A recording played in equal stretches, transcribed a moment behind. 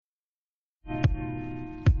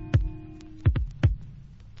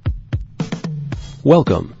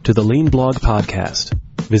Welcome to the Lean Blog Podcast.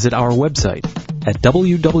 Visit our website at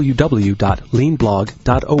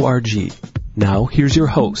www.leanblog.org. Now, here's your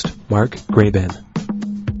host, Mark Graban.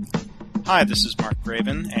 Hi, this is Mark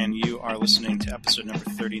Graban, and you are listening to episode number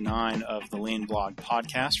 39 of the Lean Blog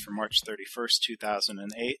Podcast for March 31st,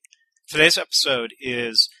 2008. Today's episode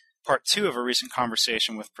is part two of a recent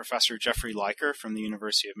conversation with Professor Jeffrey Liker from the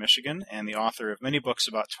University of Michigan and the author of many books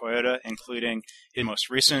about Toyota, including his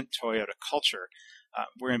most recent, Toyota Culture.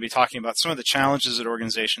 We're going to be talking about some of the challenges that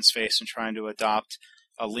organizations face in trying to adopt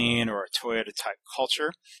a lean or a Toyota-type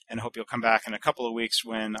culture, and I hope you'll come back in a couple of weeks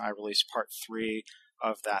when I release part three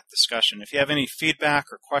of that discussion. If you have any feedback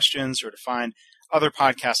or questions or to find other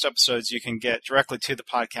podcast episodes, you can get directly to the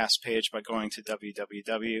podcast page by going to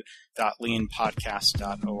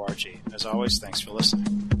www.leanpodcast.org. As always, thanks for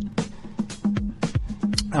listening.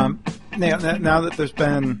 Now that there's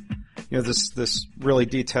been this really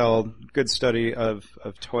detailed, good study of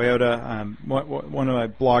Toyota, one of my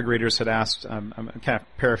blog readers had asked, I'm kind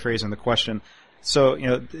of paraphrasing the question, so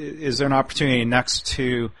is there an opportunity next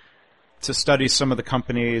to study some of the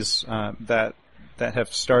companies that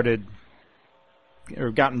have started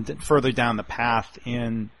or gotten further down the path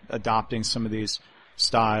in adopting some of these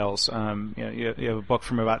styles? You have a book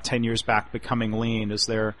from about 10 years back, Becoming Lean. Is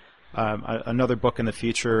there another book in the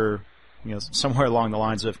future, somewhere along the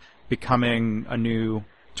lines of becoming a new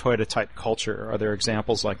Toyota-type culture? Are there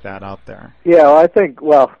examples like that out there? Yeah, well, I think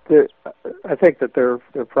that there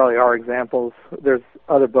probably are examples. There's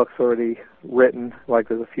other books already written, like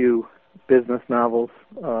there's a few business novels.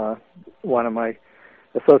 One of my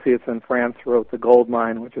associates in France wrote The Gold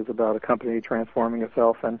Mine, which is about a company transforming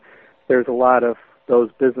itself, and there's a lot of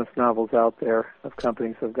those business novels out there of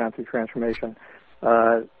companies that have gone through transformation.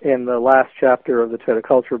 In the last chapter of the Toyota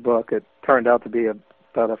Culture book, it turned out to be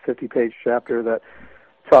about a 50-page chapter that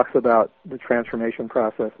talks about the transformation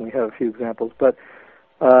process, and we have a few examples. But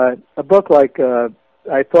a book like I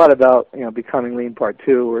thought about, Becoming Lean Part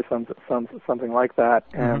 2 or something like that,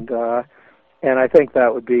 and I think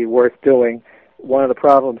that would be worth doing. One of the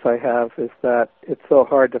problems I have is that it's so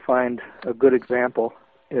hard to find a good example.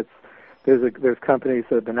 There's companies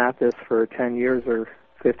that have been at this for 10 years or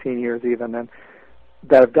 15 years even, and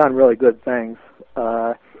that have done really good things,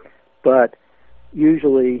 but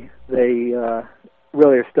usually they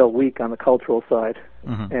really are still weak on the cultural side,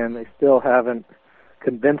 and they still haven't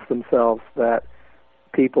convinced themselves that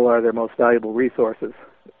people are their most valuable resources.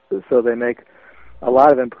 So they make a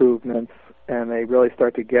lot of improvements, and they really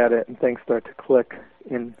start to get it, and things start to click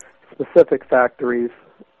in specific factories,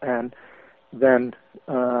 and then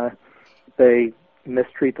they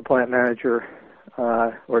mistreat the plant manager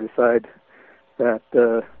or decide that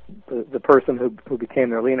the person who became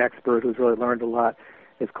their lean expert, who's really learned a lot,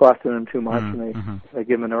 is costing them too much, and they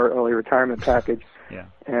give them an early retirement package,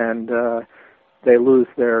 and they lose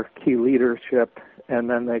their key leadership, and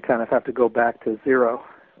then they kind of have to go back to zero.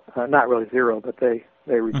 Not really zero, but they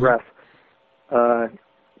regress. Or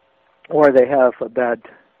they have a bad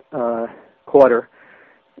quarter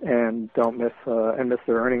and don't miss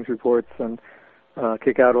their earnings reports and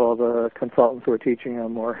kick out all the consultants who are teaching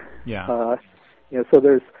them. So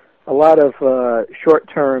there's a lot of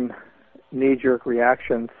short-term knee-jerk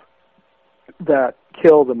reactions that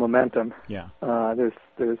kill the momentum. There's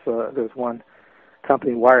one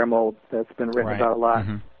company, WireMold, that's been written about a lot.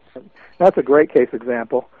 That's a great case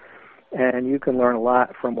example, and you can learn a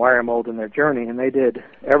lot from WireMold and their journey. And they did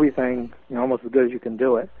everything almost as good as you can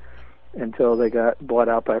do it until they got bought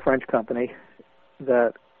out by a French company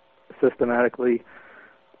that systematically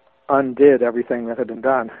undid everything that had been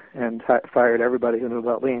done and fired everybody who knew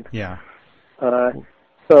about lean.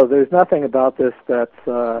 So there's nothing about this that's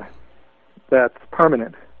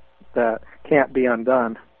permanent, that can't be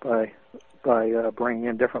undone by bringing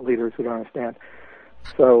in different leaders who don't understand.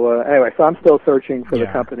 So anyway, I'm still searching for the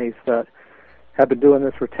companies that have been doing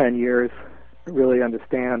this for 10 years, really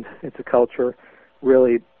understand it's a culture,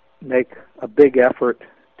 really make a big effort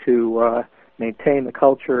to maintain the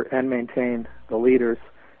culture and maintain the leaders,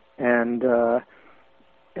 and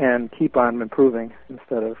keep on improving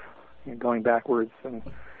instead of going backwards and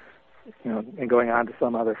going on to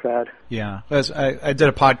some other fad. I did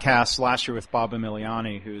a podcast last year with Bob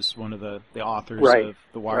Emiliani, who's one of the authors of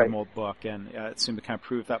the WireMold book, and it seemed to kind of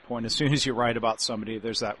prove that point. As soon as you write about somebody,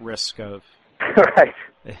 there's that risk of...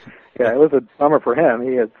 It was a bummer for him.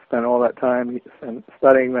 He had spent all that time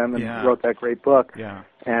studying them and wrote that great book,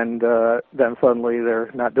 and then suddenly they're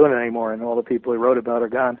not doing it anymore, and all the people he wrote about are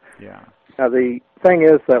gone. Now, the thing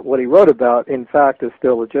is that what he wrote about, in fact, is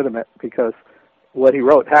still legitimate, because what he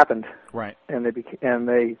wrote happened, right? And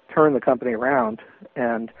they turned the company around,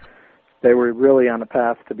 and they were really on the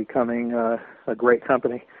path to becoming a great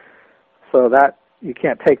company. So that you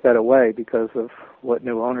can't take that away because of what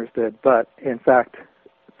new owners did. But in fact,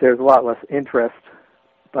 there's a lot less interest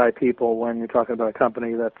by people when you're talking about a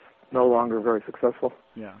company that's no longer very successful.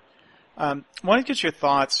 Yeah. I want to get your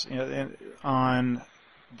thoughts on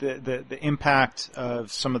the impact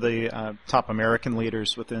of some of the top American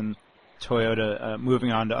leaders within Toyota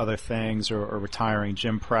moving on to other things or retiring,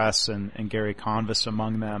 Jim Press and Gary Convis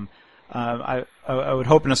among them. I would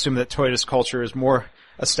hope and assume that Toyota's culture is more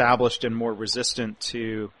established and more resistant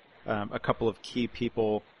to a couple of key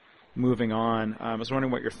people moving on. I was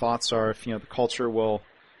wondering what your thoughts are, if the culture will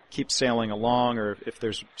keep sailing along, or if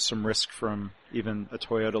there's some risk from even a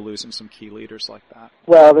Toyota losing some key leaders like that.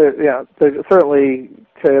 Well, certainly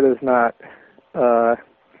Toyota's not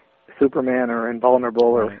Superman or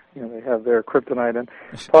invulnerable, right. Or they have their kryptonite, and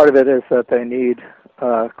part of it is that they need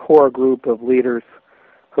a core group of leaders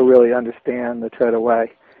who really understand the Toyota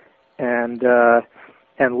way and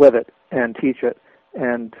live it and teach it.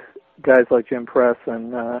 And guys like Jim Press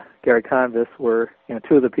and Gary Convis were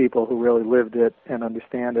two of the people who really lived it and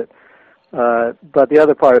understand it. But the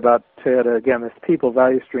other part about Toyota, again, this people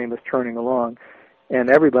value stream is churning along, and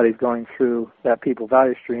everybody's going through that people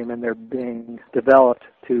value stream, and they're being developed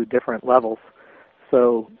to different levels.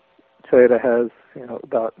 So Toyota has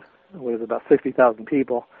about 60,000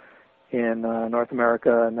 people in North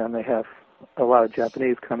America, and then they have a lot of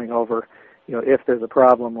Japanese coming over. If there's a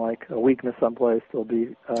problem like a weakness someplace, they'll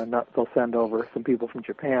send over some people from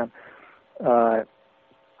Japan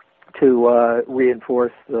to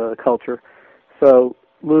reinforce the culture. So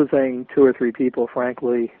losing 2 or 3 people,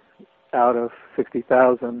 frankly, out of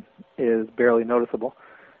 60,000 is barely noticeable.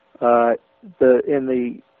 In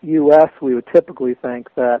the U.S., we would typically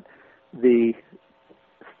think that the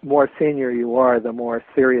more senior you are, the more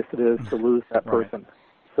serious it is to lose that person. Right.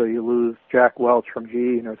 So you lose Jack Welch from GE,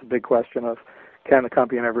 and there's a big question of can the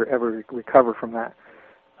company ever recover from that.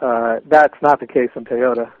 That's not the case in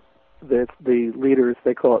Toyota. The leaders,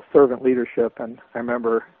 they call it servant leadership, and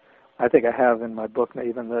I think I have in my book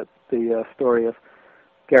even the story of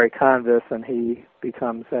Gary Convis, and he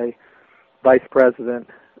becomes a vice president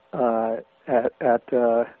at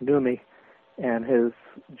NUMMI, and his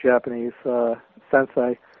Japanese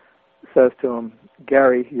sensei says to him,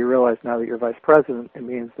 "Gary, you realize now that you're vice president, it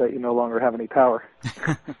means that you no longer have any power."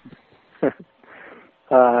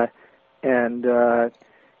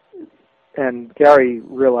 And Gary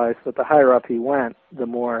realized that the higher up he went, the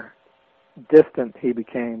more distant he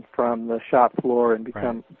became from the shop floor and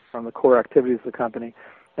from the core activities of the company,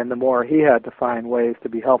 and the more he had to find ways to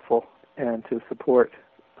be helpful and to support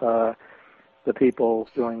the people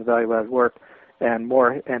doing the value-added work,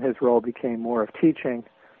 and his role became more of teaching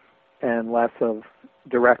and less of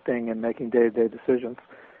directing and making day-to-day decisions.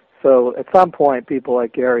 So at some point, people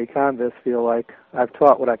like Gary Convis feel like, I've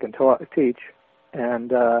taught what I can teach,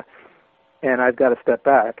 and I've got to step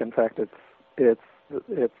back. In fact, it's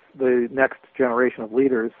the next generation of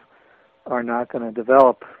leaders are not going to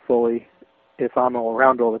develop fully if I'm all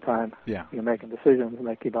around all the time, making decisions, and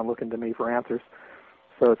they keep on looking to me for answers.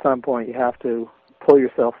 So at some point, you have to pull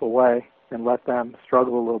yourself away and let them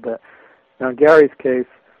struggle a little bit. Now, in Gary's case,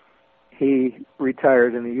 he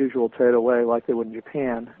retired in the usual Toyota way like they would in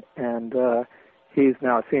Japan, and he's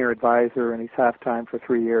now a senior advisor, and he's half-time for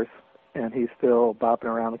 3 years, and he's still bopping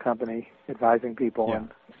around the company advising people,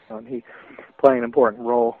 and he's playing an important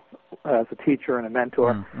role as a teacher and a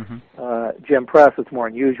mentor. Mm-hmm. Jim Press, it's more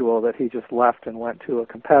unusual that he just left and went to a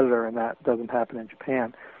competitor, and that doesn't happen in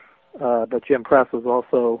Japan. But Jim Press was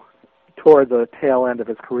also toward the tail end of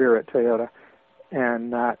his career at Toyota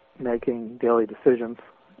and not making daily decisions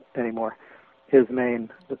anymore. His main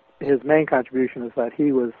contribution is that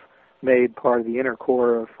he was made part of the inner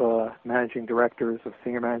core of managing directors, of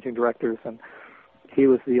senior managing directors, and he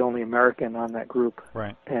was the only American on that group,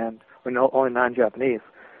 right? And only non-Japanese.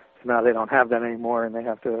 So now they don't have that anymore, and they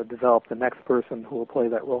have to develop the next person who will play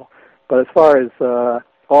that role. But as far as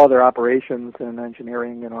all their operations and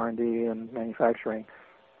engineering and R&D and manufacturing,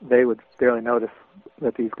 they would barely notice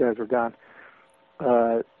that these guys were gone.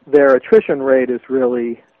 Their attrition rate is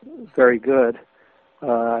really very good.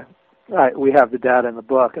 We have the data in the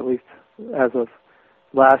book. At least as of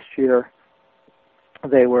last year,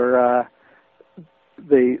 they were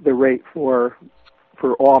the rate for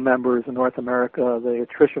all members in North America. The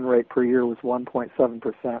attrition rate per year was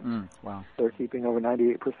 1.7%. Wow! They're keeping over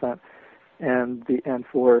 98%, and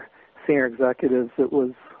for senior executives, it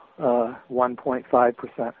was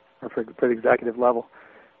 1.5%, or for the executive level.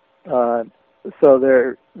 So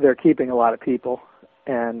they're keeping a lot of people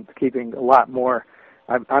and keeping a lot more.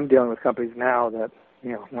 I'm dealing with companies now that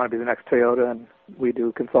want to be the next Toyota, and we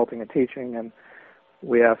do consulting and teaching, and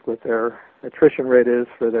we ask what their attrition rate is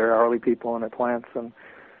for their hourly people in their plants, and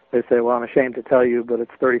they say, well, I'm ashamed to tell you, but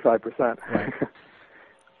it's 35%. Right.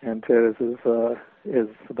 And Toyota's is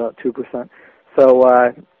about 2%. So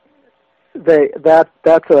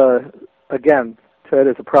again,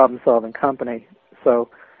 Toyota is a problem-solving company. So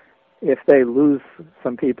if they lose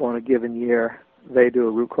some people in a given year, they do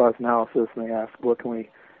a root cause analysis and they ask, what can we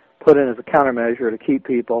put in as a countermeasure to keep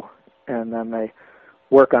people, and then they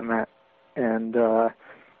work on that. And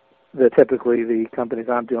typically the companies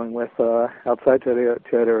I'm dealing with outside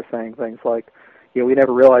Toyota are saying things like, we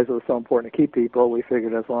never realized it was so important to keep people. We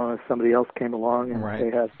figured as long as somebody else came along and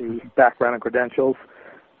they had the background and credentials,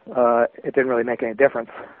 it didn't really make any difference.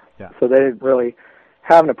 Yeah. So they didn't really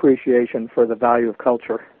have an appreciation for the value of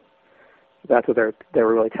culture. That's what they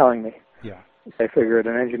were really telling me. Yeah. They figured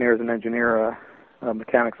an engineer is an engineer, a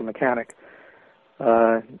mechanic's a mechanic,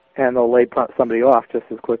 and they'll lay somebody off just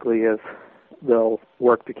as quickly as they'll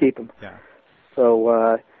work to keep them. Yeah.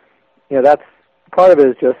 So, that's part of it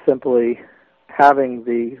is just simply having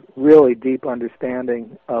the really deep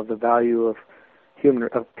understanding of the value of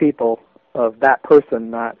people, of that person,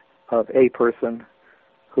 not of a person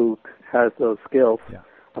who has those skills,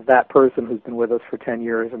 of that person who's been with us for 10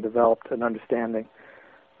 years and developed an understanding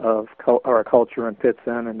of our culture and fits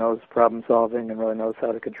in and knows problem solving and really knows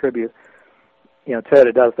how to contribute.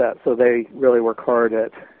 Toyota does that, so they really work hard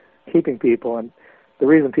at keeping people. And the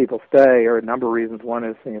reason people stay are a number of reasons. One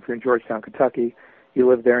is, if you're in Georgetown, Kentucky, you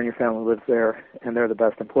live there and your family lives there, and they're the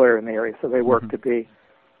best employer in the area. So they work to be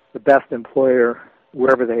the best employer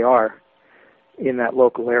wherever they are in that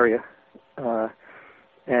local area.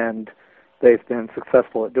 And they've been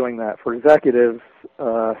successful at doing that. For executives,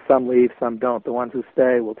 some leave, some don't. The ones who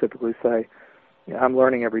stay will typically say, I'm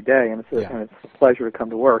learning every day, and it's a pleasure to come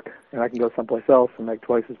to work, and I can go someplace else and make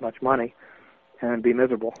twice as much money and be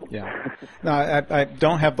miserable. Yeah. No, I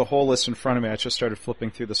don't have the whole list in front of me. I just started flipping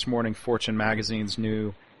through this morning Fortune magazine's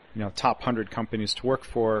new, top 100 companies to work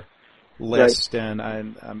for list, and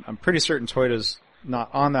I'm pretty certain Toyota's not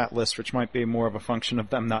on that list, which might be more of a function of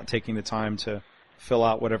them not taking the time to fill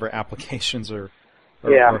out whatever applications are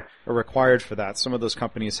required for that. Some of those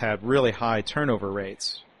companies had really high turnover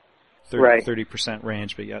rates, 30%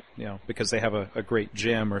 range, but yet, because they have a great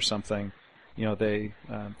gym or something, they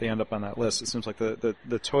end up on that list. It seems like the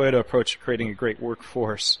Toyota approach to creating a great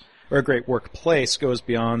workforce or a great workplace goes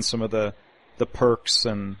beyond some of the perks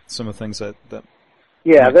and some of the things that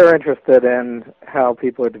they're interested in how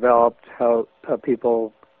people are developed, how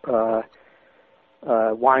people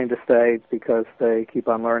wanting to stay because they keep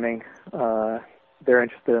on learning. They're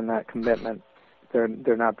interested in that commitment. They're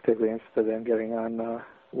not particularly interested in getting on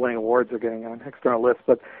winning awards or getting on external lists,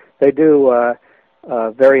 but they do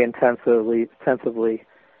very intensively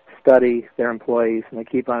study their employees, and they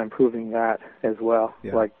keep on improving that as well.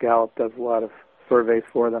 Yeah. Like Gallup does a lot of surveys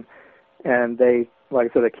for them, and they,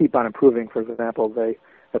 like I said, they keep on improving. For example, they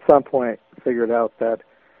at some point figured out that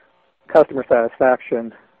customer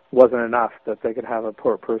satisfaction wasn't enough, that they could have a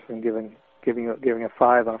poor person giving a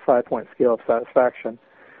 5 on a 5-point scale of satisfaction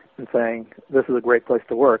and saying, this is a great place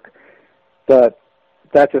to work. But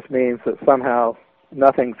that just means that somehow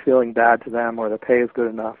nothing's feeling bad to them, or the pay is good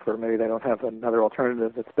enough, or maybe they don't have another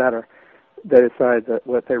alternative that's better. They decide that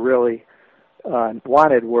what they really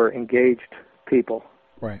wanted were engaged people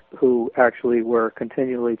who actually were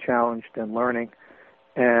continually challenged and learning,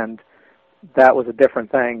 and that was a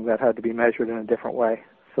different thing that had to be measured in a different way.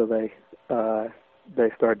 So they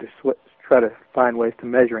started to try to find ways to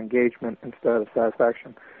measure engagement instead of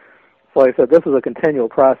satisfaction. So like I said, this is a continual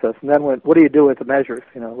process. And then what do you do with the measures?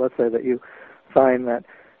 Let's say that you find that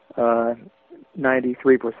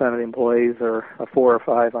 93% of the employees are a 4 or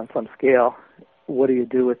 5 on some scale. What do you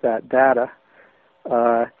do with that data?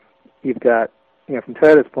 You've got, from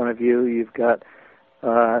Toyota's point of view, you've got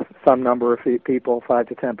some number of people, 5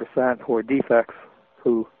 to 10%, who are defects,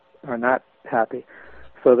 who are not happy.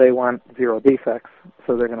 So they want 0 defects,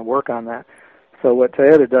 so they're going to work on that. So what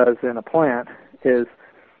Toyota does in a plant is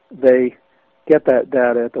they get that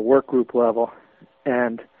data at the work group level,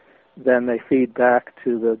 and then they feed back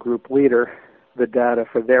to the group leader the data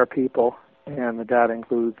for their people, and the data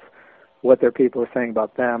includes what their people are saying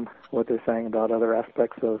about them, what they're saying about other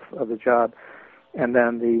aspects of the job. And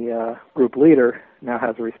then the group leader now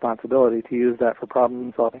has a responsibility to use that for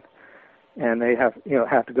problem solving. And they have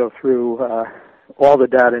to go through all the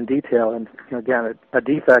data in detail. And again, a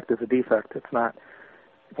defect is a defect. It's not,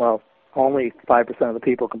 only 5% of the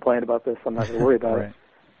people complain about this, I'm not going to worry about it.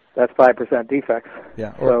 That's 5% defects.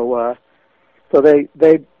 Yeah. So they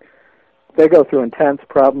go through intense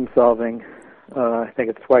problem solving I think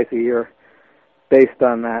it's twice a year, based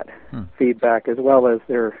on that feedback, as well as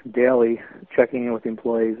their daily checking in with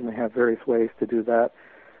employees, and they have various ways to do that.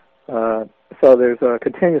 So there's a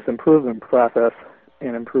continuous improvement process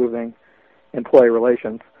in improving employee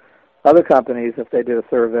relations. Other companies, if they did a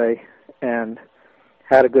survey and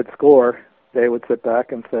had a good score, they would sit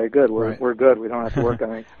back and say, good, we're good, we don't have to work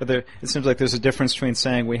on it. But it seems like there's a difference between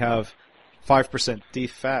saying we have 5%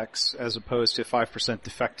 defects as opposed to 5%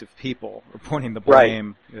 defective people, reporting the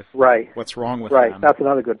blame if what's wrong with them. Right, that's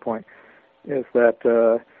another good point, is that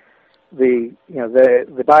the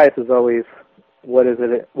bias is always what is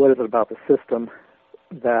it about the system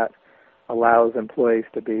that allows employees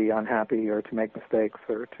to be unhappy or to make mistakes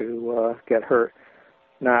or to get hurt,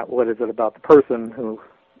 not what is it about the person who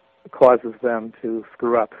causes them to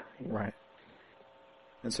screw up. Right.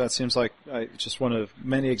 And so that seems like just one of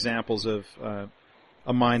many examples of a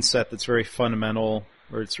mindset that's very fundamental,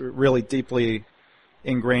 or it's really deeply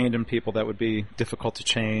ingrained in people that would be difficult to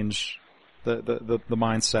change the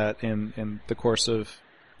mindset in the course of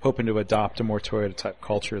hoping to adopt a more Toyota-type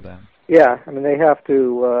culture then. Yeah, I mean, they have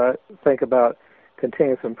to think about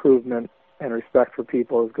continuous improvement and respect for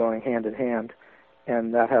people is going hand in hand,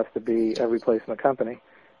 and that has to be every place in the company.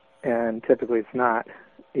 And typically it's not,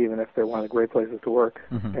 even if they're one of the great places to work.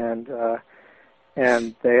 Mm-hmm.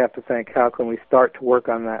 And they have to think, how can we start to work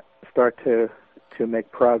on that, start to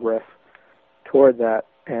make progress toward that,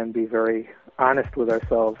 and be very honest with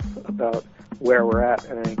ourselves about where we're at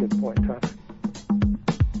any given point in time.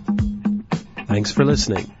 Thanks for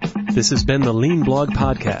listening. This has been the Lean Blog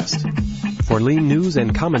Podcast. For Lean news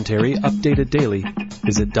and commentary updated daily,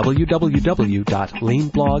 visit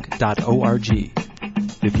www.leanblog.org.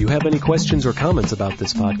 If you have any questions or comments about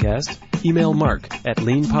this podcast, email Mark at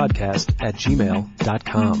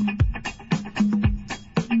leanpodcast@gmail.com.